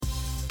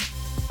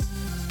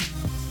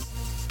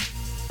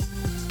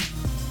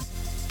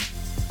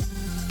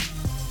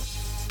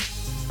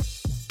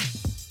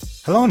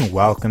Hello and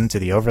welcome to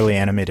the Overly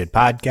Animated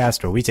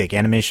Podcast, where we take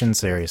animation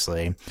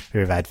seriously. We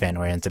provide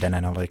fan-oriented and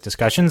analytic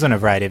discussions on a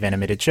variety of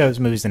animated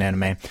shows, movies, and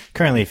anime,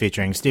 currently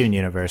featuring Steven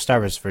Universe, Star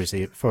Wars First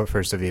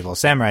of Evil,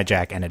 Samurai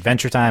Jack, and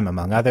Adventure Time,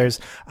 among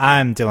others.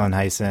 I'm Dylan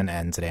Heisen,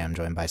 and today I'm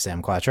joined by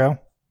Sam Quattro.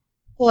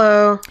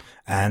 Hello.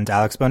 And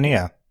Alex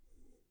Bonilla.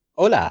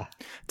 Hola.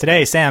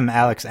 Today, Sam,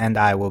 Alex, and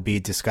I will be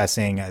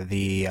discussing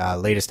the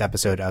latest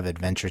episode of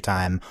Adventure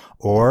Time,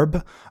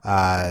 Orb,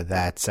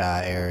 that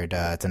aired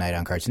tonight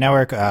on Cartoon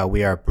Network.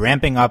 We are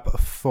ramping up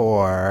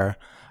for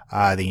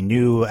the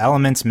new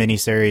Elements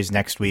miniseries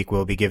next week.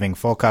 We'll be giving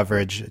full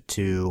coverage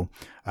to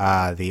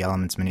the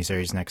Elements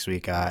miniseries next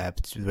week.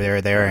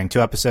 They're airing 2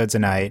 episodes a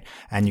night,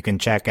 and you can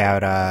check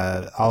out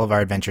all of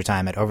our Adventure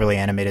Time at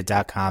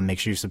overlyanimated.com. Make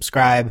sure you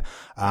subscribe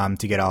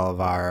to get all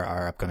of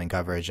our upcoming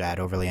coverage at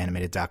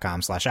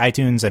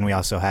overlyanimated.com/iTunes, and we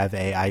also have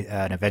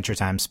an Adventure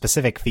Time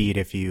specific feed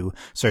if you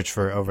search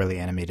for Overly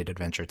Animated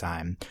Adventure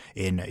Time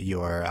in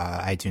your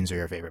iTunes or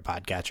your favorite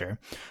podcatcher.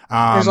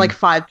 There's like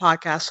 5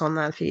 podcasts on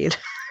that feed.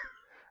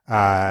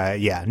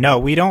 No,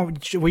 we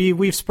don't,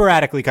 we've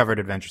sporadically covered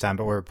Adventure Time,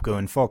 but we're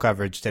going full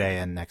coverage today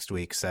and next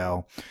week.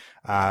 So,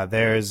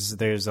 there's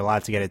a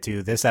lot to get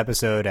into this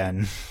episode,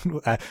 and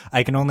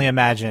I can only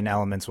imagine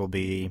Elements will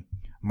be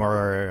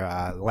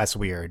less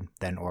weird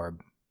than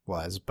Orb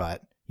was,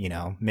 but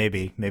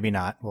maybe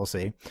not. We'll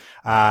see.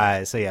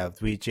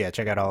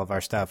 Check out all of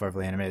our stuff,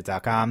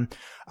 overlyanimated.com.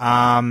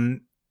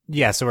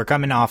 So we're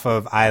coming off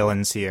of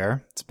Islands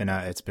here. It's been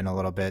a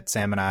little bit.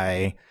 Sam and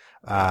I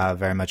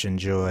very much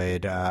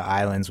enjoyed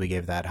Islands. We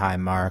gave that high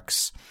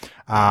marks.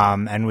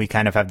 And we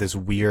kind of have this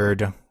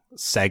weird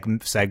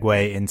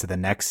segue into the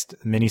next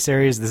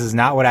miniseries. This is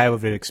not what I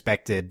would have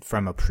expected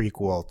from a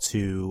prequel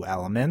to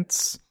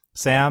Elements.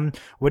 Sam,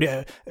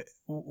 what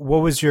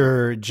was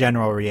your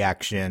general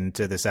reaction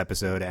to this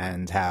episode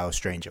and how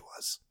strange it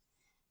was?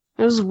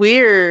 It was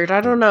weird.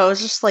 I don't know.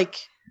 It's just like,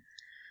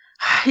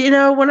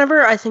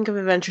 whenever I think of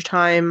Adventure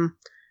Time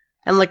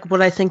and like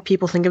what I think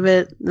people think of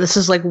it, this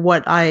is like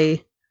what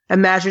I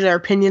imagine their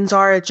opinions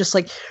are. It's just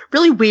like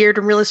really weird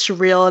and really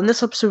surreal, and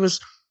this episode was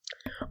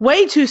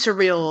way too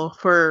surreal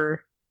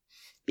for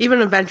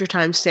even Adventure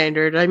Time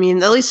standard. I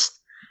mean, at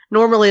least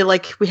normally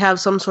like we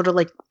have some sort of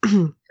like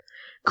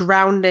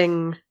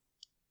grounding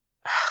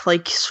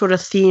like sort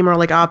of theme or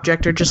like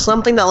object or just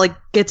something that like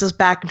gets us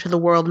back into the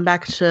world and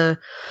back to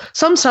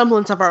some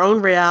semblance of our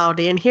own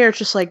reality, and here it's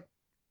just like,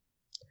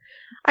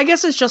 I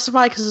guess it's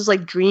justified because it's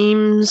like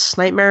dreams,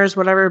 nightmares,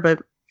 whatever, but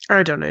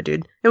I don't know,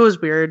 dude. It was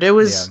weird. It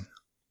was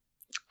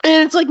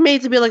And it's like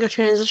made to be like a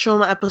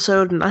transitional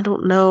episode, and I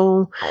don't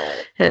know.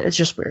 It's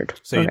just weird.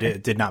 So you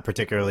did not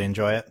particularly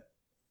enjoy it?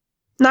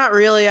 Not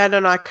really. I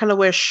don't know. I kind of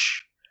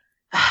wish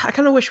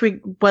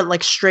we went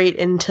like straight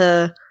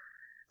into,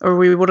 or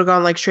we would have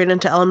gone like straight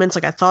into Elements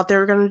like I thought they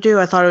were going to do.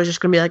 I thought it was just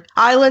going to be like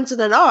Islands,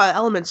 and then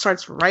Elements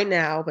starts right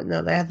now. But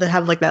no, they have to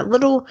have like that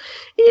little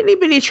itty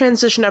bitty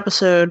transition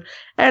episode,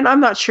 and I'm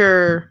not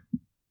sure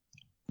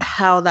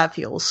how that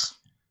feels.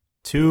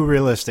 Too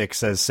realistic,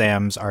 says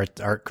Sam's art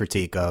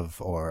critique of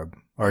Orb.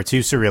 Or too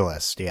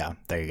surrealist. Yeah,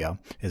 there you go,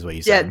 is what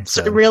you said. Yeah,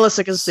 so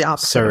realistic is the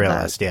opposite.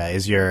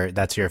 Surrealist,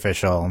 that's your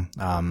official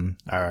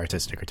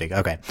artistic critique.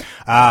 Okay.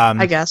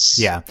 I guess.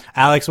 Yeah.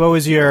 Alex, what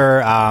was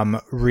your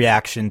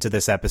reaction to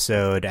this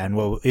episode,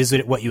 and is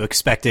it what you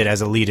expected as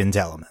a lead into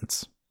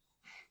Elements?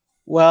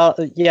 Well,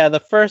 yeah,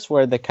 the first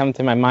word that come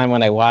to my mind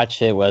when I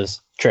watched it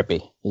was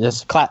trippy.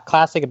 Just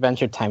classic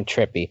Adventure Time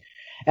trippy.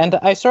 And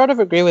I sort of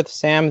agree with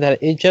Sam that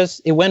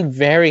it went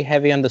very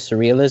heavy on the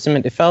surrealism.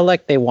 And it felt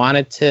like they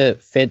wanted to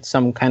fit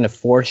some kind of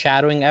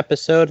foreshadowing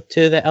episode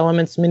to the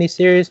Elements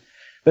miniseries,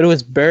 but it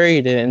was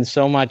buried in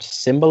so much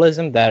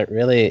symbolism that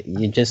really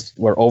you just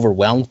were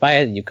overwhelmed by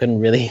it. You couldn't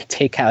really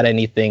take out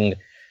anything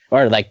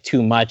or like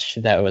too much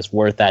that was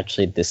worth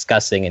actually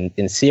discussing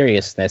in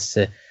seriousness.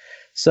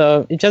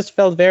 So it just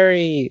felt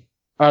very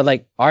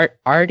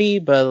arty,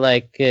 but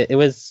like it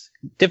was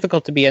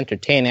difficult to be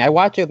entertaining. I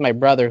watched it with my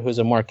brother, who's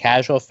a more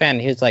casual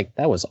fan. He's like,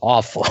 "That was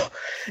awful,"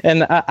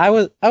 and I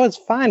was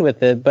fine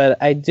with it. But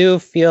I do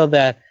feel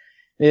that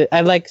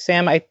I like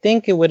Sam. I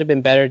think it would have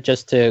been better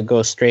just to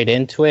go straight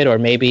into it, or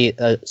maybe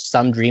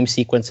some dream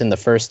sequence in the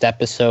first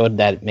episode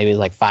that maybe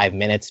like 5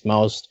 minutes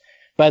most.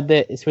 But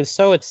it was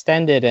so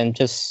extended and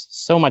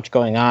just so much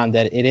going on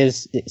that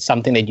it's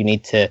something that you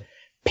need to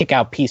pick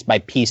out piece by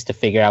piece to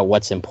figure out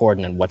what's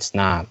important and what's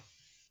not.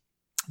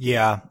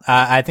 Yeah,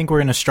 I think we're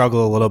going to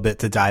struggle a little bit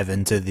to dive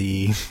into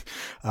the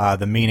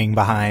meaning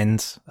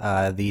behind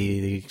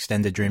the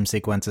extended dream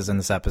sequences in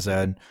this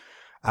episode.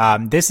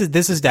 This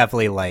is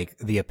definitely like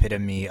the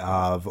epitome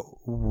of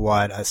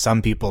what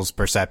some people's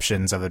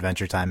perceptions of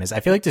Adventure Time is. I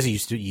feel like this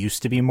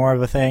used to be more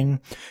of a thing.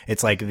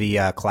 It's like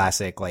the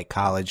classic like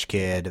college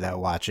kid that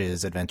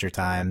watches Adventure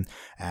Time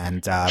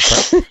and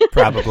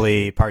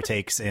probably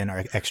partakes in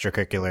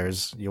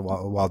extracurriculars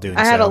while doing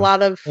so. I had a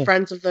lot of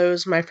friends of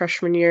those my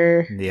freshman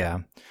year.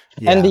 Yeah.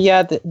 And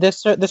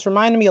this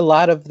reminded me a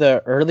lot of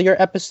the earlier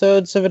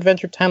episodes of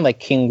Adventure Time, like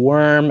King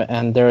Worm,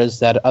 and there is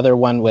that other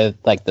one with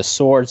like the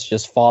swords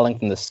just falling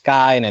from the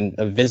sky and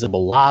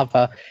invisible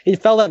lava.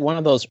 It felt like one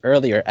of those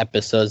earlier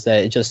episodes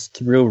that it just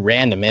threw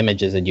random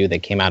images at you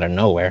that came out of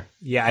nowhere.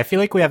 Yeah, I feel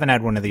like we haven't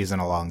had one of these in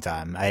a long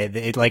time. I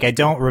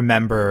don't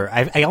remember.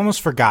 I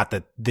almost forgot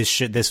that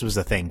this was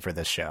a thing for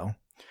this show.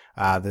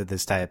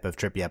 This type of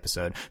trippy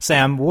episode.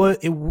 Sam,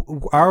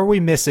 are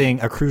we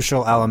missing a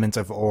crucial element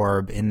of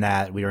Orb in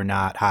that we are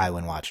not high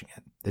when watching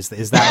it?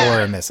 Is that what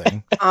we're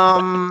missing?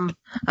 I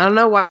don't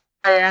know why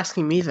you're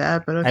asking me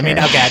that, but okay. I mean,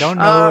 okay, I don't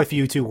know if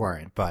you two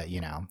weren't, but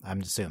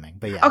I'm assuming.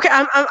 But yeah. Okay,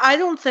 I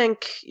don't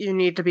think you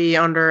need to be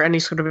under any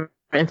sort of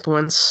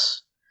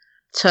influence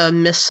to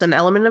miss an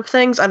element of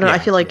things. I don't know. I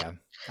feel like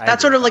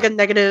that's sort of like a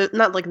negative,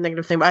 not like a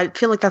negative thing, but I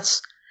feel like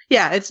that's.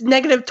 Yeah, it's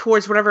negative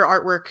towards whatever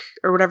artwork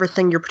or whatever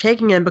thing you're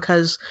partaking in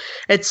because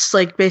it's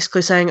like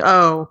basically saying,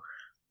 it's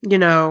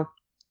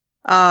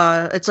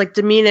like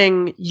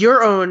demeaning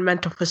your own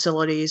mental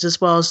facilities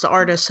as well as the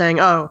artist saying,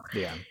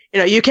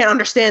 you can't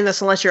understand this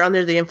unless you're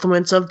under the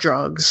influence of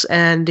drugs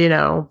and,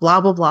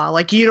 blah, blah, blah.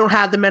 Like you don't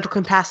have the mental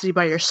capacity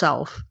by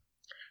yourself.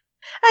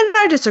 And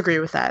I disagree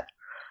with that.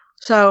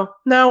 So,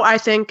 no, I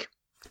think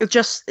it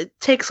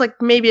takes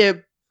like maybe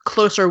a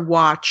closer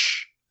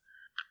watch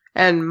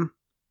and...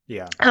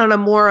 Yeah, I don't know,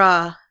 more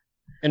an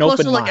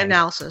closer open like mind.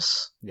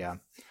 analysis. Yeah.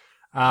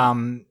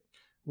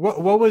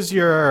 What was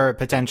your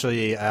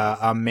potentially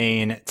a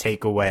main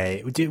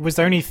takeaway? Was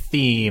there any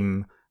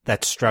theme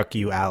that struck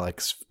you,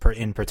 Alex,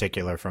 in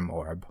particular from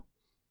Orb?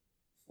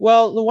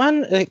 Well, the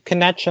one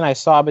connection I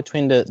saw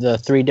between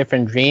the three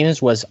different dreams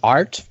was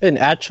art. And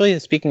actually,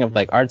 speaking of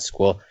like art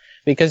school,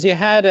 because you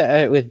had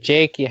with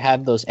Jake, you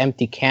had those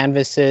empty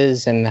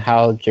canvases and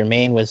how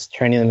Jermaine was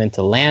turning them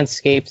into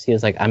landscapes. He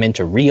was like, I'm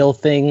into real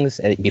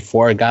things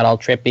before it got all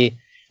trippy.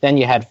 Then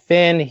you had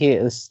Finn. He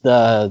is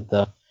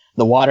the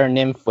water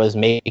nymph was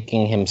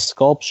making him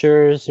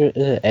sculptures.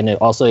 And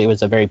it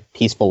was a very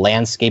peaceful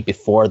landscape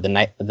before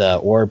the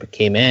orb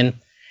came in.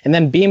 And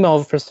then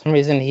Bimo, for some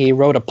reason, he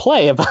wrote a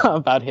play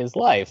about his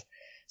life.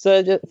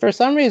 So for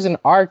some reason,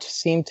 art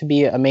seemed to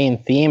be a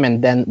main theme,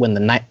 and then when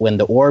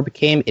the orb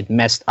came, it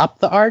messed up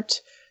the art.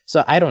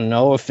 So I don't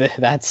know if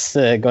that's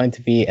going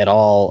to be at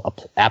all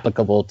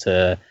applicable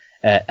to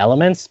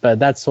elements, but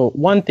that's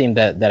one theme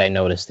that I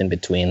noticed in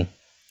between.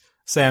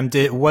 Sam,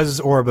 was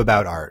Orb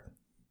about art?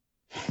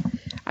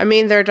 I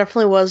mean, there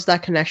definitely was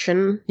that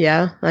connection.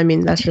 Yeah, I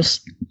mean that's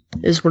just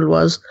is what it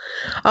was.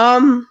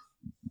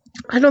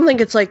 I don't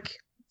think it's like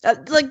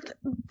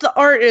the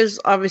art is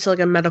obviously like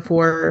a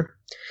metaphor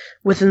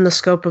within the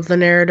scope of the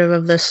narrative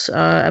of this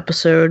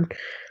episode.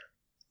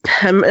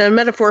 A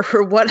metaphor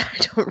for what?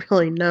 I don't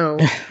really know.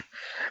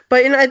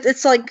 But,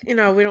 it's like, we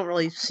don't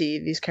really see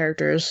these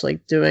characters,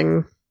 like,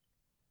 doing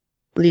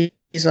these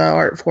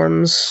art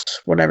forms,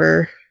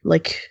 whatever,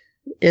 like,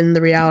 in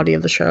the reality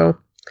of the show.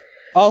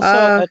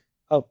 Also,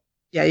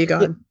 yeah, you go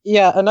ahead.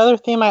 Yeah, another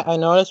theme I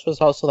noticed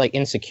was also like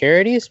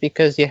insecurities,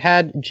 because you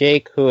had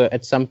Jake, who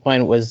at some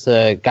point was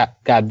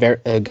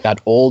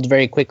got old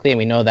very quickly, and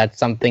we know that's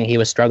something he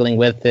was struggling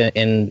with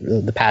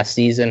in the past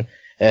season,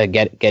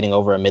 getting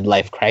over a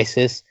midlife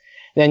crisis.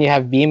 Then you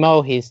have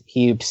Bimo.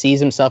 He sees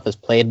himself as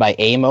played by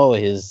Amo,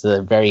 his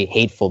very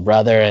hateful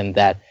brother, and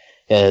that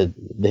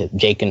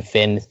Jake and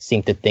Finn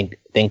seem to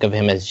think of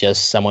him as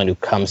just someone who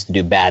comes to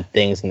do bad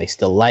things, and they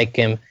still like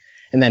him.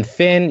 And then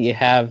Finn, you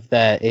have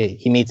that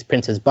he meets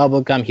Princess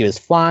Bubblegum. He was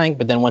flying,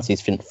 but then once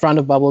he's in front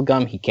of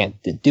Bubblegum, he can't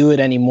do it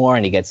anymore,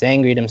 and he gets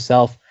angry at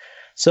himself.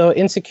 So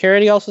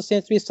insecurity also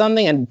seems to be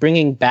something, and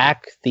bringing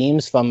back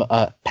themes from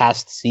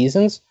past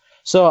seasons.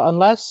 So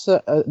unless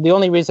the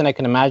only reason I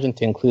can imagine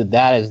to include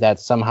that is that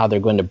somehow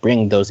they're going to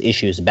bring those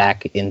issues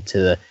back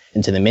into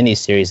the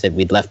miniseries that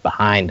we'd left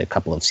behind a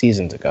couple of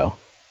seasons ago.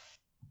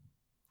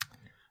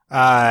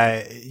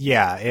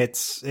 Yeah,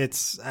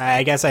 it's,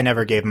 I guess I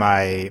never gave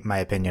my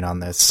opinion on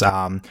this.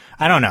 I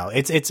don't know.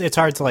 It's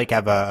hard to like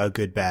have a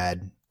good,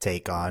 bad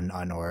take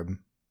on Orb.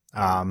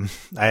 I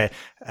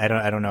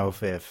don't know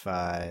if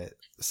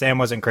Sam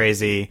wasn't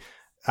crazy.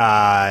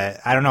 I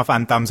don't know if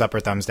I'm thumbs up or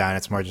thumbs down.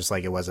 It's more just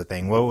like it was a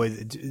thing.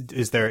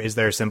 Is there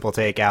a simple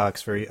take,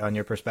 Alex, on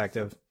your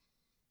perspective?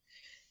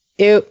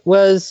 It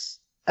was,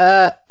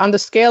 on the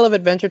scale of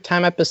Adventure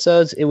Time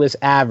episodes, it was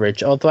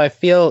average. Although I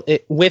feel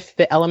with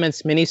the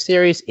Elements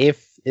miniseries,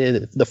 if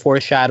the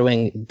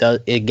foreshadowing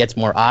it gets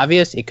more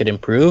obvious, it could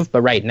improve.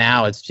 But right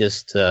now, it's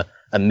just a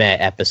meh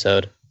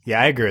episode.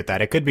 Yeah, I agree with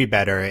that. It could be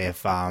better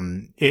if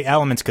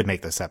Elements could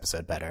make this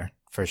episode better,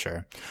 for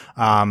sure.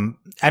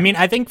 I mean,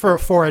 I think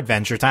for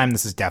Adventure Time,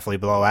 this is definitely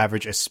below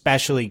average,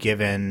 especially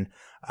given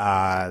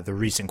the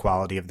recent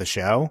quality of the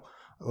show.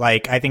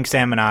 Like, I think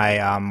Sam and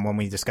I, when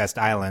we discussed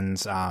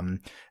Islands,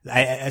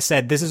 I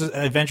said this is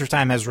Adventure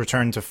Time has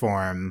returned to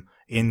form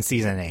in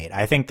season 8.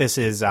 I think this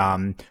is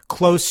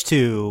close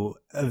to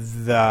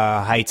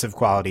the heights of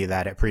quality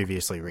that it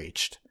previously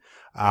reached.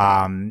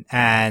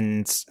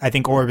 And I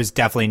think Orb is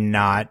definitely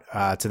not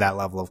to that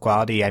level of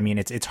quality. I mean,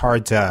 it's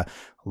hard to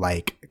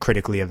like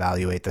critically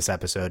evaluate this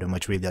episode, in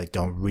which we like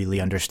don't really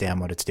understand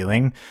what it's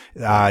doing.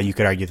 You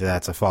could argue that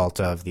that's a fault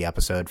of the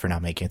episode for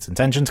not making its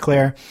intentions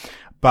clear.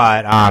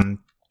 But,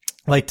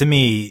 like to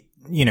me,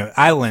 you know,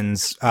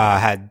 Islands,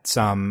 had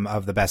some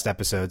of the best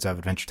episodes of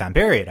Adventure Time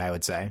period, I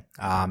would say.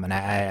 And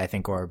I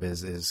think Orb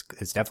is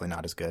definitely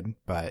not as good,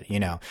 but you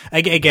know,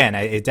 again,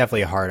 it's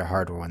definitely a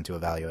harder one to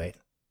evaluate.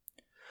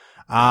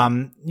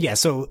 Yeah.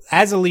 So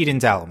as a lead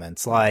into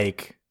Elements,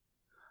 like,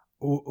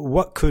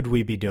 what could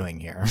we be doing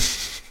here?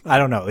 I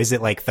don't know. Is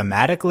it like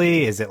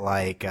thematically? Is it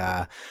like,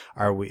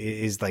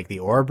 is like the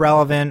orb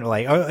relevant?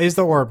 Like, is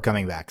the orb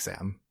coming back,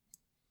 Sam?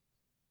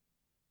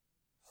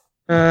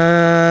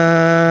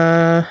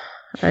 No.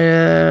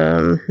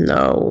 I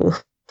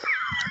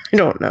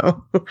don't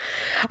know.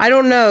 I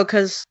don't know,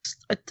 because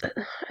it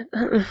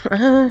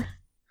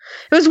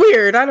was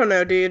weird. I don't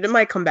know, dude. It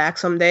might come back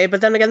someday,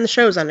 but then again, the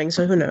show's ending,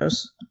 so who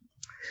knows?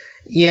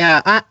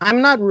 Yeah,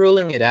 I'm not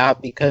ruling it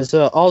out, because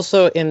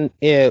also in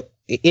the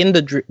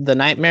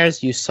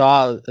nightmares, you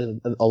saw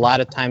a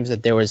lot of times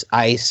that there was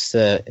ice,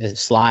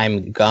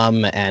 slime,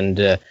 gum,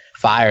 and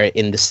fire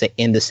in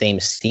the same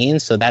scene.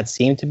 So that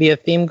seemed to be a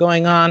theme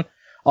going on.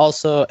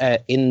 Also,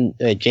 in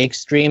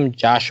Jake's dream,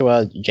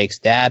 Joshua, Jake's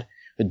dad,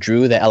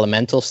 drew the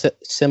elemental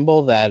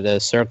symbol,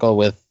 that circle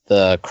with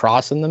the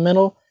cross in the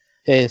middle.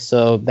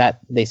 So that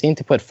they seem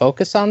to put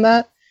focus on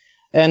that.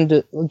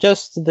 And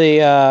just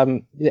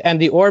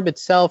the orb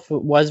itself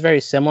was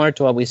very similar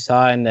to what we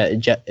saw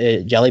in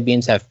Jelly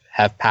Beans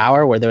Have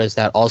Power, where there was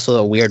that also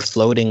a weird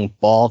floating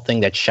ball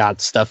thing that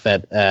shot stuff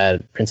at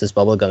Princess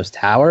Bubblegum's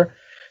tower.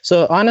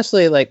 So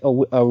honestly, like a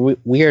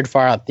weird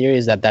far out theory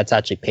is that that's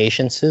actually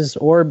Patience's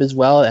orb as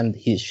well, and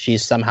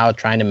she's somehow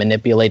trying to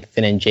manipulate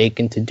Finn and Jake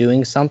into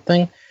doing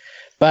something.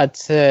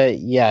 But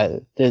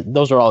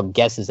those are all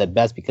guesses at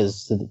best,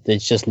 because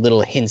there's just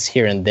little hints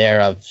here and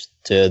there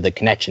to the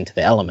connection to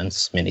the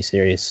Elements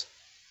miniseries.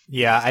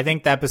 Yeah, I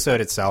think the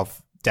episode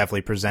itself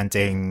definitely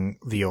presenting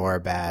the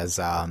orb as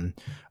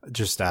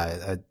just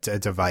a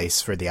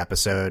device for the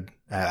episode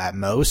at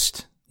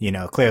most. You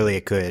know, clearly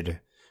the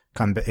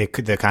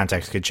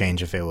context could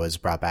change if it was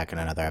brought back in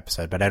another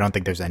episode, but I don't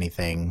think there's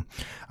anything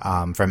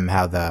from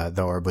how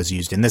the orb was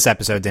used in this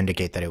episode to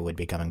indicate that it would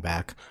be coming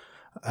back.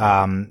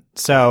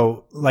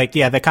 So like,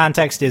 yeah, the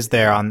context is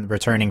there on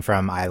returning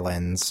from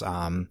Islands,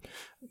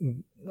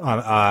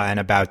 and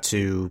about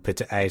to,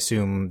 I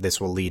assume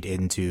this will lead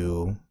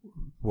into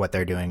what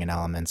they're doing in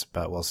Elements,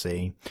 but we'll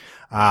see.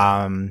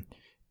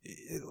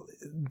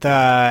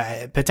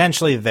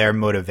 Potentially their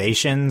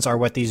motivations are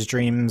what these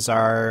dreams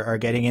are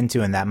getting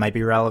into, and that might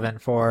be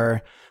relevant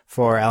for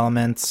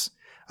Elements.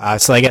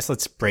 So I guess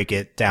let's break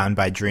it down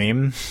by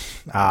dream.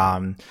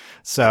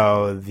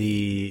 So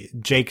the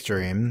Jake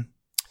dream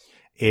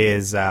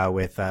is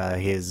with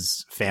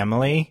his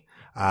family.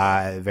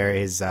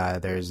 There's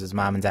his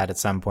mom and dad at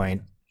some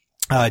point.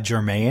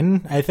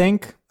 Jermaine, I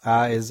think,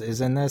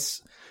 is in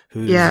this.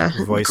 Who's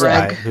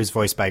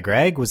voiced by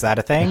Greg. Was that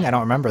a thing? I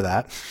don't remember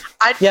that.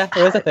 Yeah,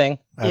 it was a thing.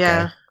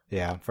 Okay.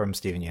 Yeah, from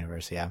Steven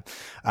Universe. Yeah.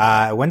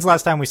 When's the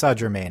last time we saw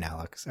Jermaine,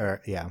 Alex?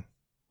 Or yeah.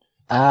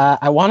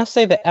 I want to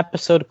say the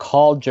episode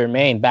called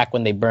Jermaine, back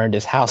when they burned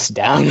his house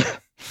down.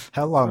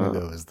 How long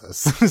ago was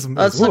this?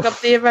 Let's look up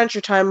the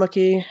Adventure Time,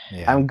 Lucky.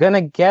 Yeah. I'm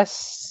gonna guess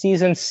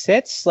season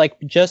 6, like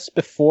just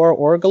before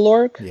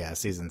Orgalorg. Yeah,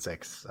 season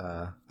 6.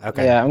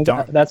 Okay. Yeah,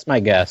 that's my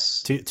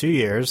guess. 2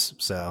 years.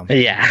 So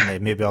yeah,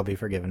 maybe I'll be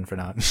forgiven for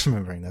not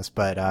remembering this.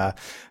 But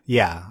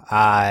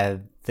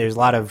there's a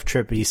lot of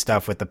trippy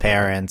stuff with the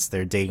parents.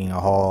 They're digging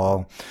a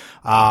hole.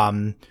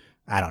 I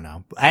don't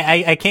know.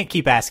 I can't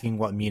keep asking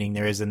what meaning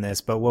there is in this,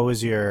 but what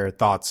was your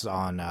thoughts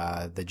on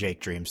the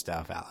Jake Dream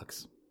stuff,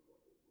 Alex?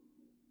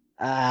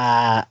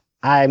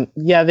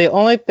 The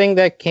only thing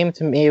that came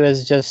to me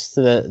was just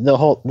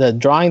the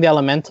drawing the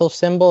elemental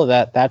symbol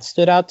that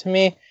stood out to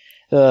me.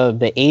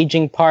 The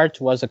aging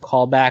part was a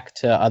callback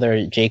to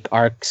other Jake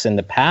arcs in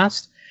the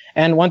past.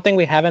 And one thing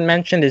we haven't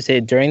mentioned is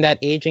that during that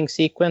aging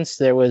sequence,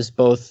 there was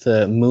both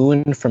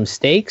Moon from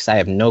Stakes. I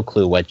have no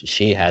clue what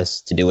she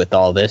has to do with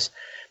all this.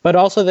 But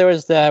also there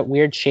was that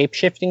weird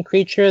shape-shifting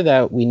creature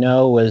that we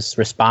know was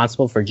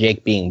responsible for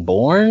Jake being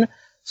born.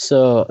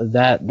 So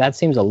that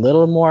seems a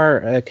little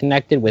more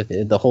connected with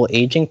the whole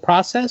aging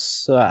process.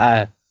 So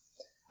I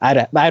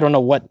don't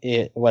know what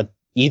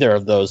either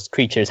of those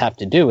creatures have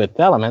to do with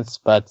Elements,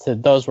 but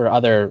those were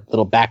other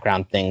little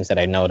background things that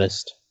I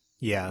noticed.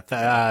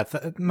 Yeah,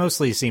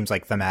 mostly seems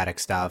like thematic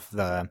stuff.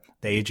 The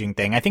aging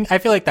thing. I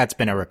feel like that's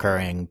been a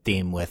recurring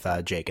theme with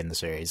Jake in the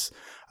series.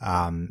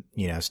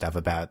 Stuff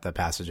about the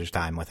passage of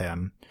time with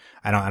him.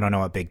 I don't know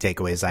what big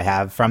takeaways I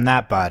have from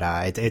that, but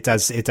it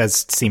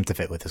does seem to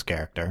fit with his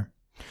character.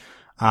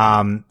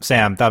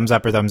 Sam, thumbs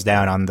up or thumbs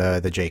down on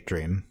the Jake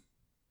dream?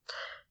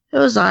 It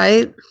was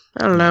I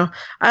don't know.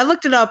 I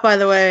looked it up, by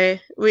the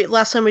way.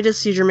 Last time we did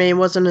see Jermaine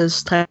wasn't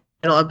his title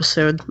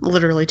episode,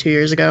 literally 2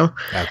 years ago.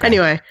 Okay.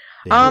 Anyway,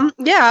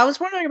 I was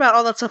wondering about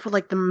all that stuff with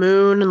like the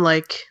moon and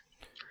like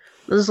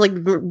this is like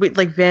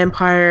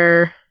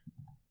vampire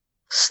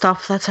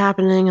stuff that's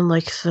happening and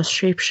like the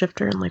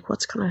shapeshifter and like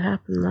what's gonna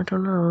happen. I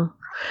don't know.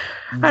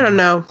 I don't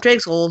know.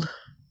 Jake's old.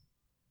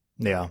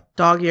 Yeah.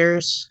 Dog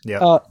years.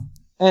 Yeah.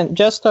 And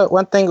just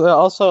one thing,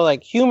 also,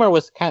 like, humor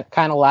was kind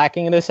of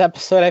lacking in this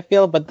episode, I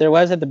feel, but there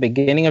was at the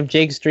beginning of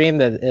Jake's dream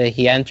that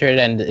he entered,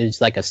 and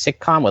it's like a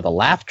sitcom with a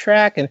laugh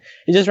track, and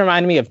it just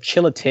reminded me of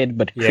Chillatid,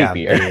 but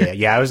creepier.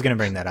 Yeah, I was going to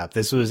bring that up.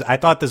 I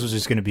thought this was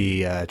just going to be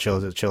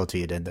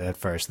Chillatid at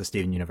first, the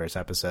Steven Universe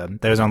episode.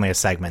 There was only a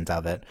segment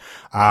of it.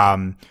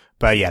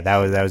 But yeah, that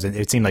was,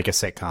 it seemed like a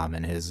sitcom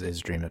in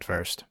his dream at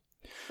first.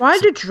 Why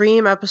do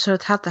dream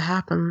episodes have to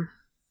happen?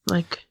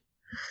 Like,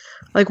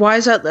 why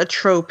is that a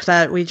trope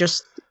that we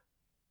just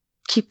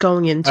keep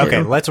going into?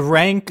 Okay, let's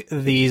rank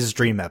these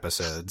dream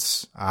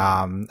episodes.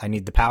 I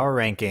need the power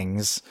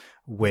rankings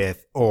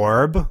with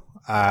Orb,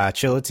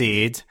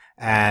 Chillatid,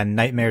 and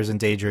Nightmares and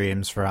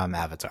Daydreams from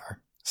Avatar.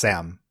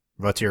 Sam,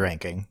 what's your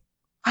ranking?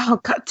 Oh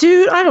God,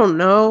 dude, I don't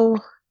know.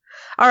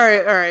 All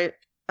right,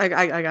 I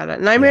got it.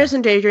 Nightmares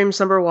and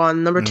Daydreams number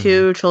 1, number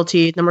 2,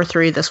 Chillatid, number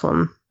 3, this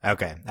one.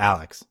 Okay,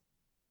 Alex.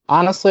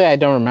 Honestly, I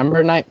don't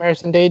remember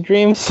Nightmares and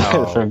Daydreams.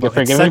 Forgive me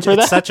for that.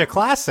 It's such a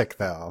classic,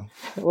 though.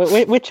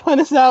 Wait, which one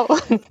is that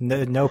one?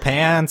 No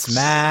pants,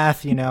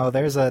 math.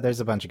 There's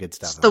a bunch of good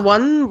stuff. It's the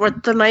one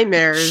with the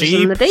nightmares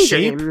and the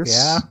daydreams.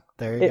 Yeah,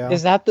 there you go.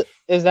 Is that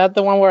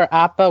the one where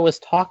Appa was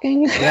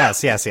talking?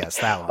 Yes,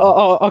 that one.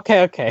 Oh,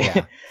 okay.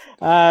 Yeah.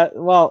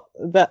 Well,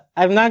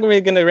 I'm not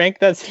really going to rank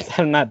that since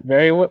I'm not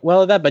very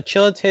well at that, but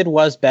Chillatid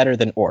was better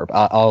than Orb.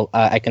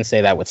 I can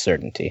say that with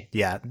certainty.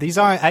 Yeah, these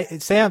aren't,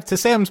 to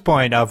Sam's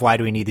point of why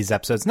do we need these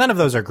episodes, none of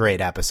those are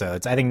great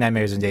episodes. I think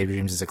Nightmares and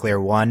Daydreams is a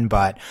clear one,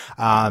 but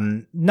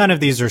none of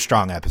these are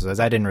strong episodes.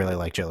 I didn't really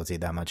like Chillatid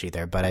that much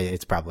either, but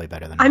it's probably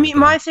better than Orb.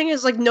 My thing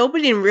is, like,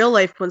 nobody in real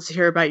life wants to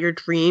hear about your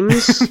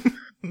dreams.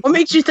 What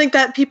makes you think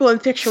that people in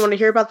fiction want to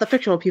hear about the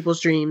fictional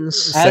people's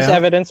dreams? As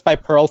evidenced by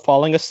Pearl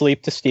falling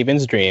asleep to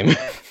Steven's dream.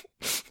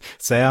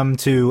 Sam,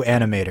 to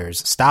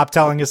animators, stop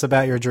telling us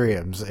about your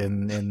dreams.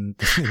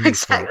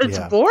 Exactly. It's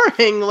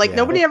boring. Like,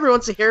 nobody ever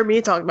wants to hear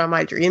me talk about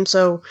my dreams,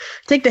 so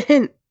take the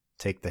hint.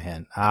 Take the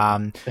hint.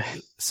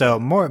 So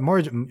we're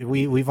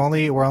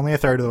only a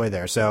third of the way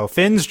there. So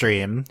Finn's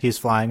dream, he's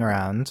flying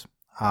around.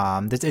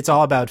 It's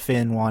all about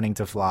Finn wanting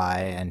to fly,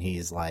 and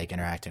he's like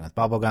interacting with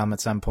Bubblegum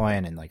at some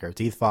point, and like her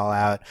teeth fall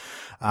out.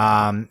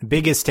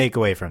 Biggest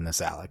takeaway from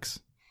this, Alex?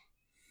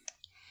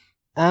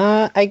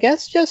 I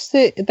guess just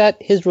that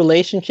his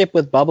relationship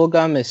with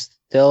Bubblegum is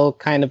still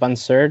kind of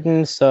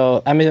uncertain.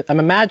 So I'm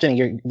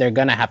imagining they're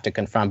gonna have to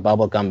confront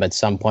Bubblegum at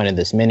some point in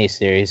this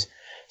miniseries.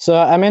 So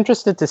I'm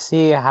interested to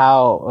see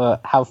how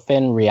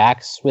Finn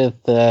reacts with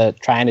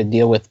trying to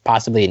deal with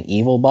possibly an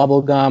evil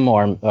Bubblegum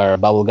or a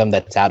Bubblegum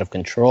that's out of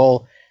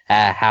control.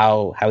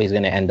 How he's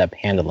going to end up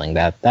handling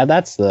that.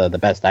 That's the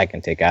best I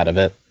can take out of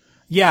it.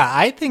 Yeah,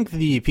 I think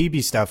the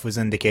PB stuff was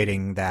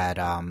indicating that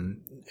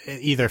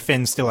either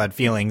Finn still had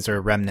feelings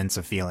or remnants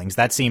of feelings.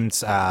 That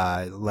seems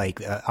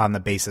on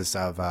the basis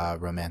of a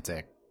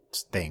romantic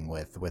thing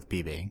with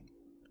PB.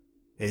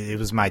 It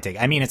was my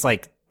take. I mean, it's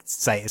like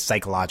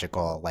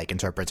psychological like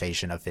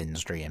interpretation of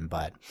Finn's dream,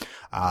 but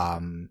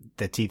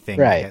the teeth thing,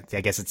 right.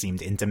 I guess it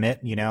seemed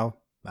intimate.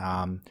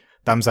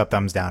 Thumbs up,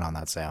 thumbs down on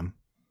that, Sam.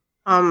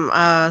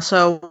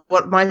 So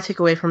what my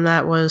takeaway from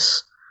that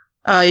was,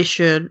 you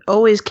should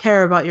always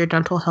care about your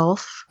dental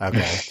health.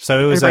 Okay, so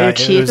it was your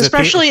teeth,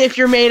 especially if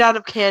you're made out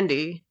of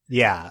candy.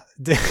 Yeah,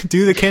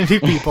 do the candy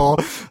people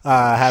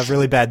have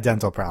really bad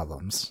dental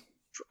problems?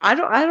 I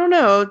don't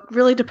know. It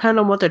really depends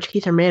on what their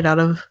teeth are made out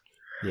of.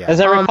 Yeah.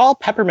 As I recall,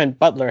 Peppermint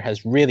Butler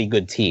has really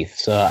good teeth,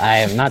 so I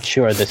am not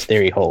sure this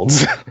theory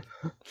holds.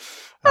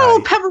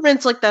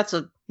 Peppermint's like that's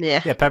a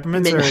yeah. Yeah,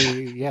 peppermints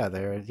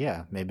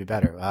they're maybe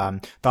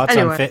better. Thoughts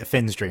on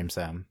Finn's dream,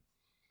 Sam?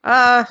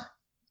 I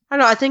don't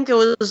know. I think it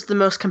was the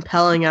most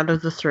compelling out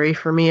of the three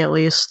for me, at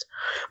least.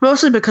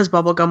 Mostly because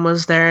Bubblegum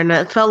was there, and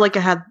it felt like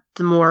it had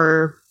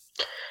more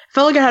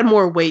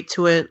weight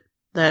to it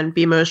than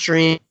BMO's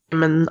dream,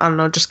 and I don't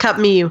know, just kept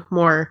me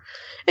more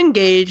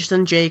engaged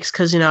than Jake's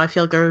because I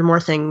feel like there are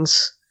more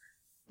things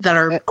that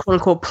are quote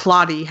unquote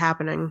plotty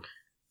happening.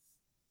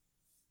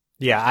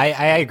 Yeah,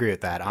 I agree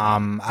with that.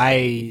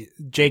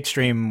 Jake's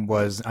dream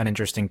was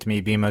uninteresting to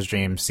me. BMO's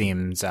dream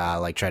seems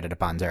like treaded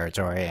upon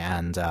territory,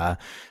 and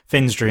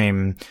Finn's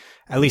dream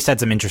at least had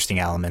some interesting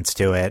elements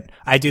to it.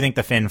 I do think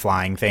the Finn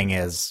flying thing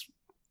is,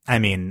 I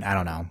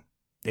don't know.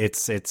 It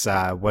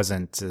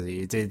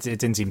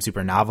didn't seem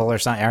super novel or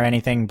something or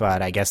anything,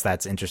 but I guess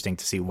that's interesting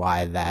to see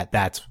why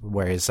that's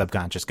where his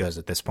subconscious goes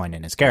at this point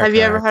in his character. Have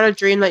you ever had a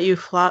dream that you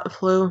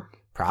flew?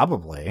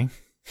 Probably.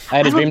 I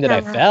had a dream that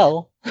I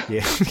fell.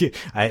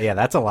 Yeah,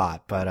 that's a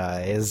lot, but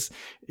it's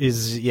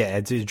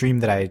a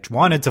dream that I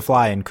wanted to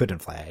fly and couldn't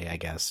fly, I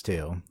guess,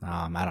 too.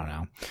 I don't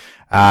know.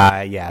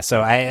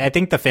 So I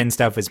think the Finn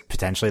stuff is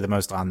potentially the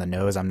most on the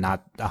nose. I'm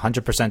not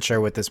 100%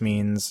 sure what this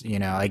means,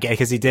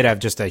 because he did have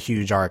just a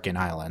huge arc in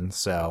Island,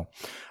 so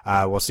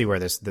we'll see where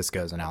this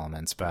goes in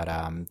Elements, but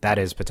that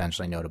is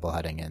potentially notable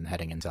heading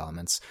into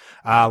Elements.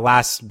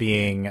 Last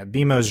being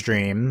BMO's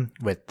dream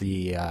with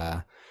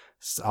the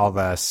all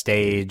the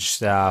stage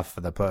stuff,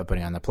 the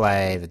putting on the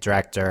play, the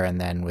director,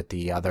 and then with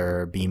the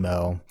other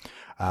BMO.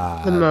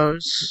 The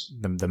Moes.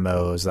 The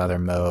Moes, the other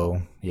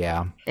Mo,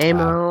 yeah.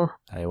 Amo.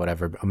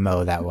 Whatever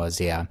Mo that was,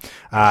 yeah.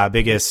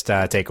 Biggest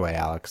takeaway,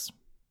 Alex.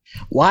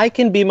 Why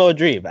can BMO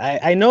dream?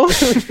 I know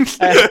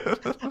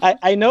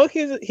I know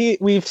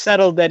we've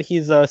settled that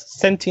he's a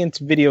sentient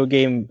video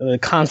game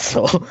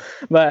console,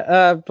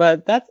 but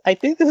that's I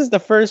think this is the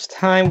first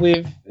time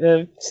we've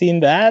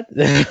seen that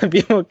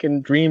BMO can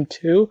dream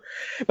too.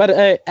 But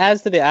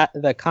as to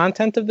the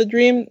content of the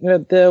dream,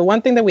 the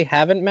one thing that we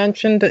haven't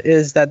mentioned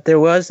is that there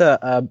was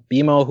a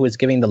BMO who was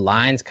giving the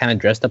lines kind of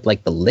dressed up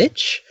like the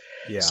Lich.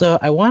 Yeah. So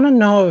I want to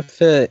know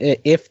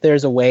if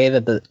there's a way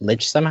that the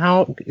Lich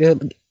somehow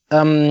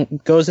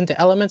goes into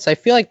elements. I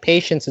feel like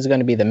Patience is going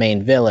to be the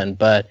main villain,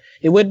 but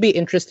it would be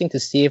interesting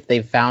to see if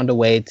they found a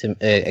way to,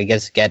 I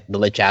guess, get the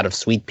Lich out of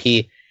Sweet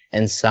Pea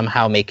and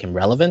somehow make him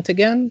relevant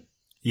again.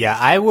 Yeah,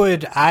 I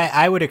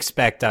would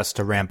expect us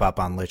to ramp up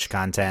on Lich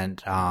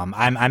content.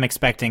 I'm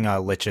expecting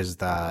Lich is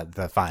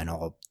the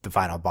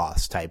final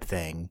boss type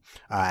thing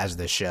as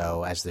the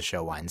show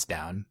winds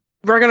down.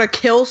 We're gonna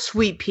kill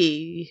Sweet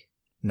Pea.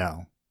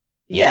 No.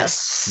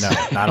 Yes. No,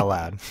 not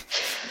allowed.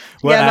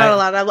 Yeah, not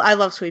allowed. I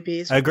love Sweet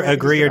Peas.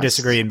 Agree or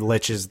disagree?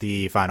 Lich is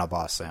the final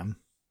boss, Sam.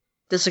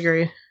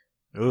 Disagree.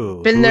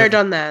 Ooh, been there,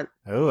 done that.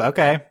 Ooh,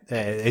 okay.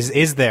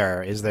 Is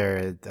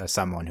there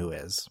someone who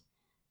is?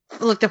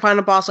 Look, the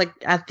final boss, like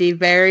at the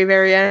very,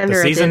 very end,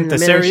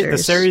 the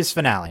series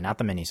finale, not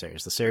the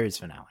miniseries, the series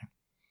finale.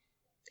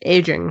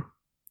 Aging.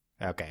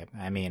 Okay,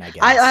 I mean, I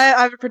guess I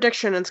have a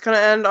prediction. It's gonna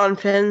end on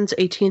Finn's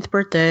 18th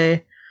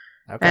birthday,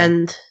 okay.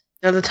 And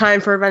the time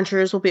for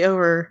adventures will be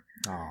over,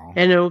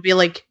 and it will be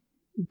like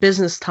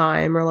business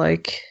time or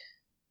like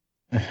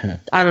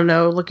I don't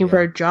know, looking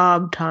for a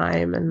job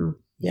time, and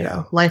you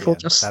know, life will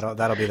just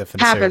that'll be the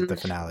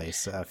finale.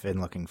 Finn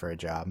looking for a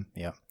job.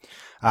 Yeah.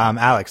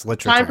 Alex,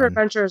 Lich return. Time for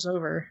adventure is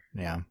over.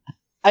 Yeah.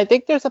 I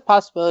think there's a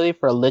possibility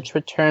for a Lich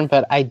return,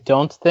 but I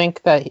don't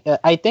think that.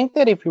 I think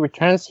that if he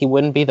returns, he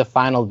wouldn't be the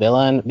final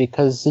villain,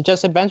 because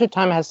just Adventure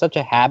Time has such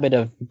a habit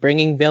of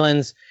bringing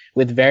villains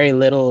with very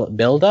little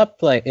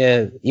build-up. Like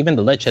even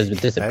the Lich has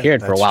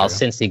disappeared for a while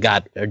since he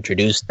got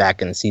introduced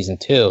back in season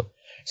 2.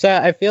 So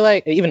I feel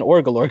like even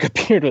Orgalorg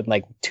appeared with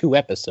like 2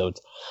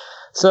 episodes.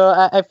 So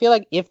I feel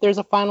like if there's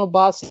a final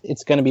boss,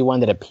 it's going to be one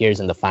that appears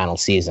in the final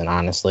season.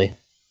 Honestly.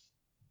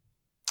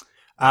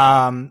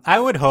 I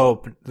would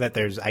hope that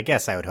I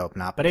guess I would hope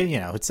not, but it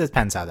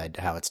depends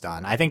how it's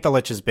done. I think the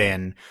Lich has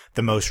been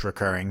the most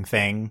recurring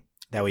thing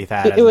that we've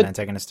had as an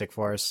antagonistic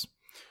force.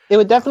 It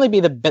would definitely be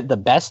the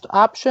best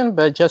option,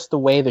 but just the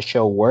way the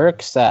show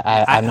works,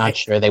 I'm not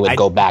sure they would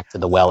go back to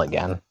the well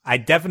again. I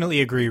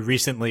definitely agree.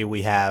 Recently,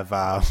 we have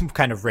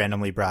kind of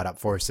randomly brought up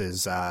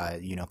forces,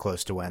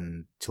 close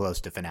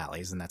to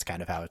finales, and that's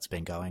kind of how it's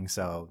been going.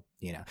 So,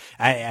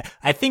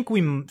 I think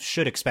we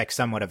should expect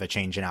somewhat of a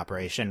change in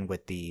operation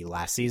with the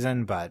last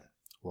season, but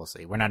we'll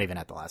see. We're not even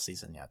at the last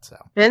season yet, so.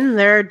 Been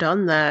there,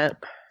 done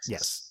that.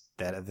 Yes,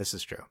 this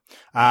is true.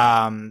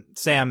 Sam,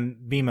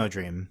 BMO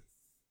Dream.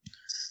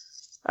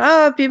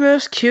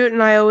 BMO's cute,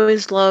 and I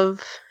always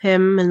love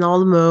him and all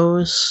the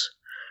Moes.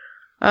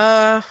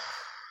 I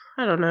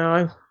don't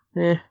know.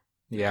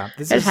 Yeah,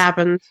 it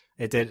happened.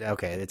 It did.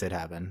 Okay, it did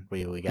happen.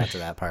 We got to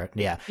that part.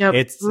 Yeah, yep.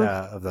 It's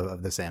of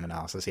the Sam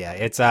analysis. Yeah,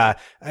 it's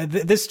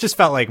this just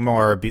felt like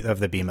more of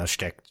the BMO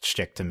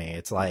shtick to me.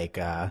 It's like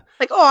I'm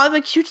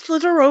a cute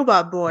little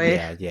robot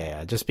boy.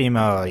 Yeah. Just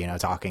BMO,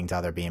 talking to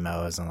other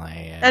BMOs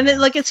and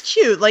and it's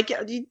cute. Like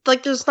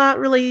there's not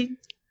really.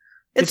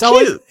 It's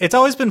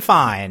always been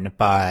fine,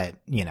 but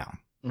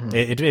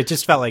it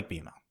just felt like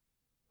BMO.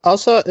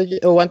 Also,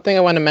 one thing I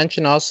want to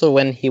mention also,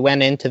 when he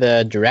went into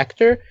the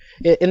director,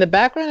 in the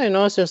background I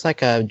noticed there's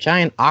like a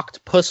giant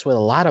octopus with a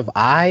lot of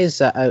eyes.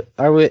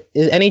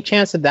 Is any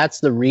chance that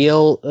that's the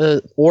real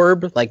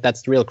orb? Like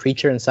that's the real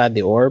creature inside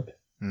the orb?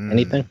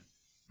 Anything?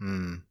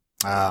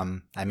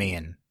 I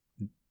mean,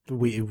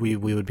 we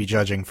would be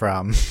judging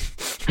from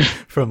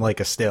from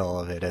like a still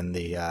of it in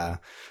the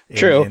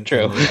True.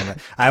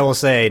 I will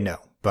say no,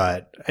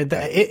 but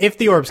if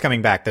the orb's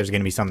coming back, there's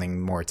going to be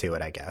something more to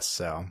it, I guess.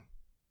 So,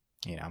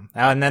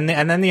 and then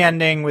the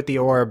ending with the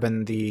orb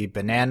and the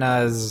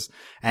bananas,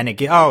 and it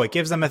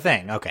gives them a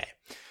thing. Okay,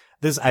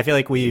 I feel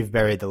like we've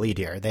buried the lead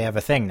here. They have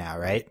a thing now,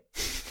 right?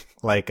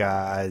 Like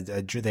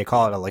they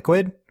call it a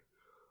liquid.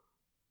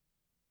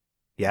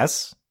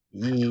 Yes.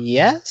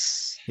 I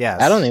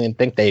don't even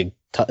think they.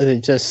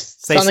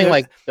 Just something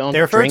like don't.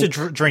 They refer to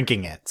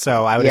drinking it,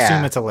 so I would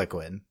assume it's a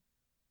liquid.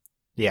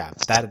 Yeah,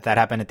 that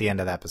happened at the end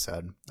of the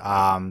episode.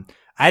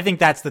 I think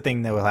that's the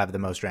thing that will have the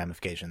most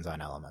ramifications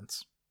on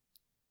Elements.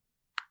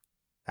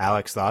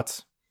 Alex,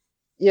 thoughts?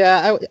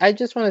 Yeah, I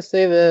just want to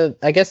say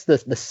I guess the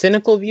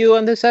cynical view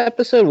on this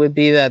episode would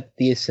be that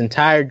this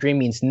entire dream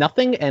means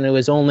nothing, and it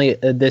was only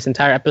this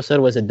entire episode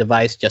was a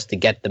device just to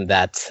get them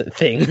that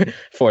thing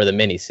for the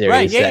miniseries.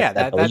 Right? Yeah,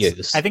 that they'll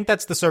use. I think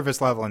that's the surface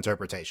level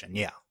interpretation.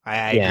 Yeah,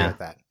 I agree with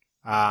that.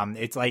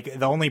 It's like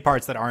the only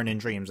parts that aren't in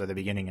dreams are the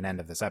beginning and end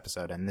of this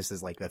episode, and this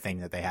is like the thing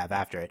that they have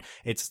after it.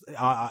 It's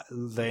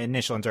the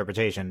initial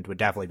interpretation would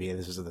definitely be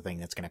this is the thing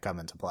that's going to come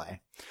into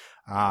play.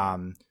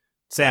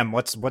 Sam,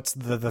 what's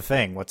the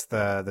thing? What's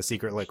the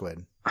secret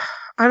liquid?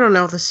 I don't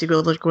know what the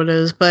secret liquid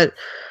is, but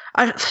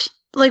I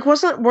like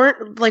wasn't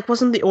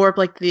the orb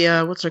like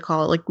the what's it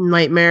called, like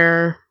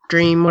nightmare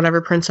dream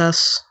whatever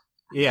princess?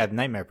 Yeah,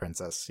 Nightmare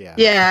Princess. Yeah.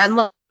 Yeah, and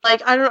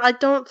like I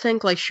don't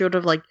think like she would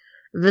have like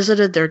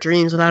visited their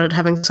dreams without it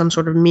having some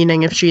sort of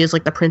meaning if she is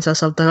like the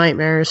princess of the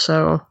nightmares.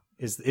 So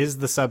is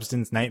the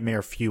substance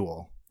nightmare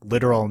fuel?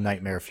 Literal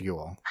nightmare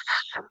fuel.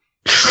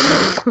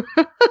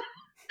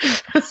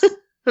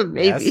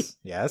 Maybe.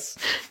 Yes.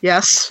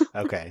 Yes.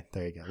 Okay,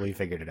 there you go. We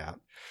figured it out.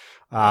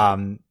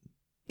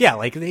 Yeah,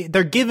 like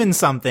they're given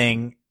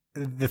something,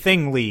 the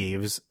thing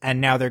leaves, and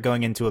now they're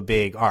going into a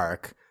big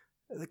arc.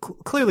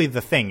 Clearly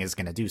the thing is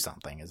going to do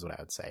something, is what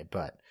I would say,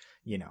 but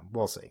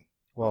we'll see.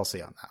 We'll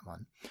see on that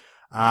one.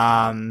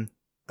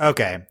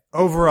 Okay.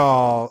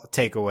 Overall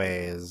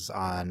takeaways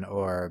on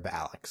Orb,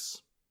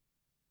 Alex.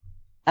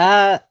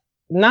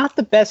 Not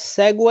the best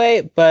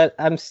segue, but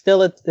I'm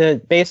still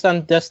based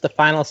on just the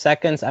final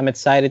seconds. I'm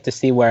excited to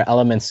see where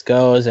Elements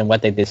goes and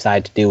what they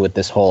decide to do with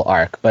this whole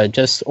arc. But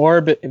just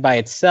Orb by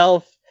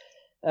itself,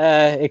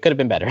 it could have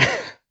been better.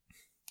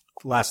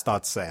 Last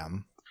thoughts,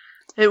 Sam.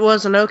 It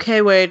was an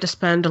okay way to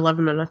spend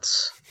 11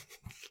 minutes.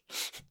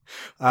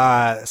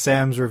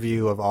 Sam's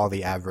review of all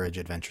the average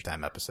Adventure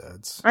Time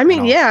episodes. I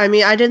mean,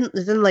 I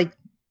didn't like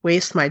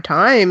waste my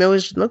time. It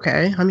was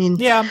okay. I mean,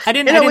 yeah, I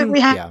didn't.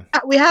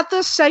 We had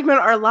to segment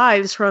our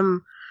lives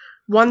from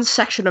one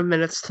section of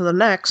minutes to the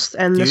next,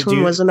 and this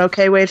one was an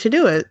okay way to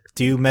do it.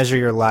 Do you measure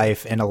your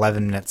life in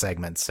 11-minute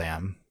segments,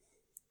 Sam?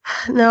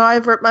 No,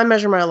 I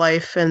measure my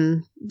life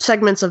in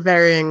segments of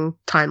varying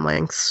time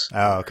lengths.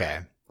 Oh, okay.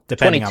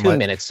 Depending 22 on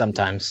minutes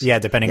sometimes. Yeah,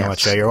 depending on what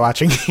show you're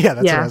watching. Yeah,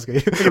 that's what I was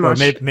going to. Or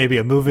maybe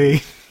a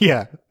movie.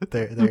 Yeah,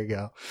 there you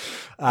go.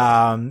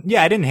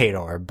 Yeah, I didn't hate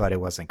Orb, but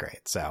it wasn't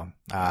great. So,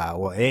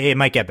 well, it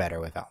might get better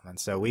with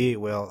Elements. So we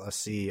will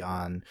see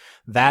on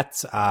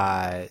that.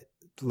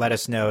 Let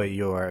us know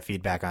your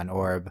feedback on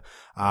Orb.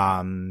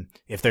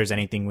 If there's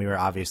anything we were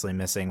obviously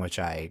missing, which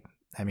I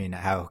mean,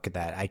 how could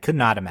that? I could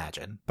not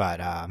imagine, but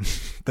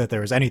that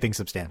there was anything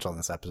substantial in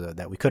this episode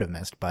that we could have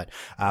missed. But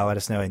let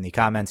us know in the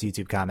comments,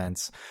 YouTube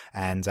comments,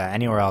 and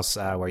anywhere else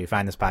where you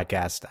find this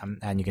podcast.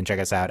 And you can check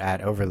us out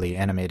at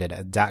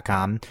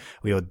overlyanimated.com.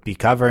 We will be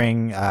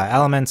covering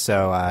Elements,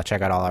 so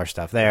check out all our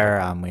stuff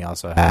there. We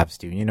also have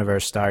Steven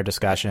Universe Star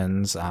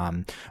discussions,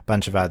 a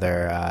bunch of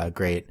other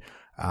great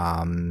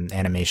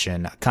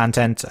animation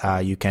content.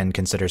 You can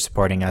consider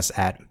supporting us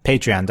at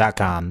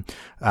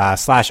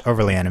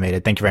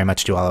patreon.com/overlyanimated. Thank you very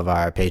much to all of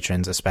our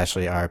patrons,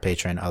 especially our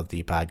patron of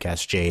the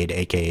podcast, Jade,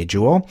 aka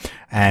Jewel.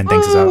 And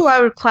thanks as well. I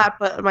would clap,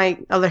 but my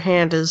other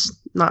hand is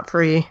not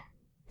free.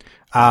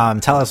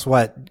 Tell us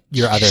what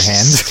your other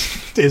hand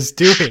is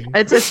doing.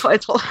 It's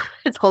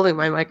holding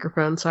my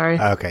microphone. Sorry.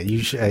 Okay,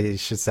 you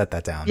should set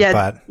that down. Yeah,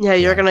 but,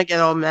 you're gonna get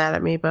all mad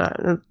at me, but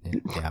no,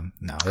 I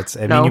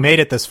mean, you made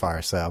it this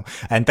far. So,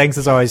 and thanks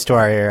as always to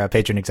our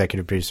patron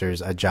executive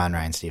producers, John,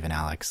 Ryan, Stephen,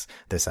 Alex,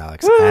 Woo!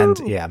 And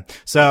yeah.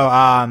 So,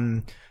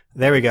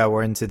 there we go.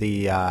 We're into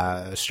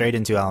the straight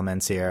into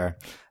Elements here,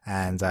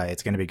 and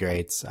it's gonna be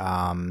great.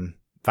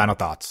 Final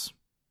thoughts.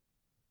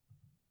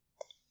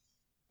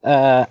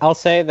 I'll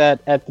say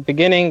that at the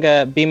beginning,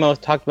 BMO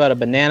talked about a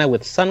banana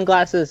with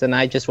sunglasses, and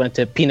I just went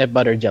to peanut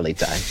butter jelly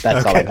time.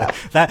 That's all I got.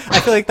 I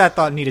feel like that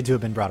thought needed to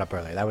have been brought up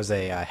earlier. That was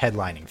a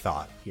headlining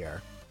thought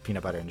here.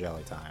 Peanut butter and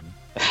jelly time.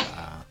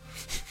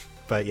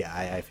 But yeah,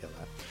 I feel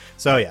that.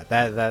 So yeah,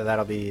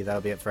 that'll be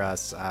it for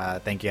us.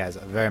 Thank you guys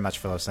very much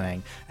for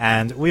listening,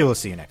 and we will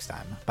see you next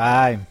time.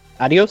 Bye.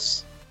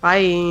 Adios.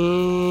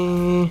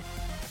 Bye.